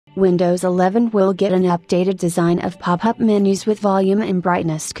Windows 11 will get an updated design of pop-up menus with volume and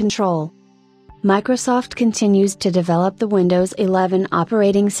brightness control. Microsoft continues to develop the Windows 11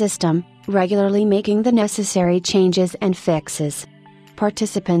 operating system, regularly making the necessary changes and fixes.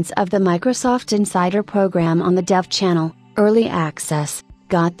 Participants of the Microsoft Insider program on the Dev Channel, Early Access,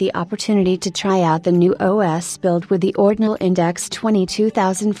 got the opportunity to try out the new OS build with the Ordinal Index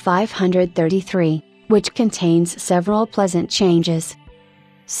 22533, which contains several pleasant changes.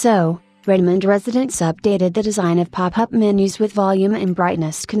 So, Redmond residents updated the design of pop-up menus with volume and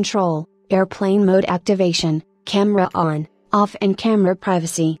brightness control, airplane mode activation, camera on, off and camera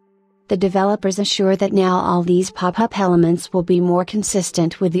privacy. The developers assure that now all these pop-up elements will be more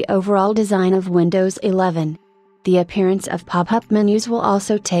consistent with the overall design of Windows 11. The appearance of pop-up menus will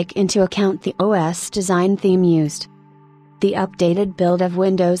also take into account the OS design theme used. The updated build of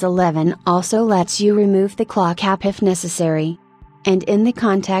Windows 11 also lets you remove the clock app if necessary. And in the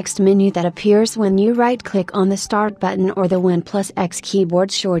context menu that appears when you right-click on the Start button or the Win+X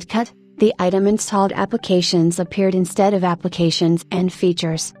keyboard shortcut, the item installed applications appeared instead of applications and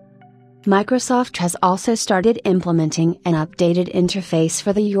features. Microsoft has also started implementing an updated interface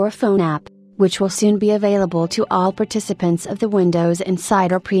for the Your Phone app, which will soon be available to all participants of the Windows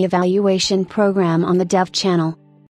Insider pre-evaluation program on the Dev Channel.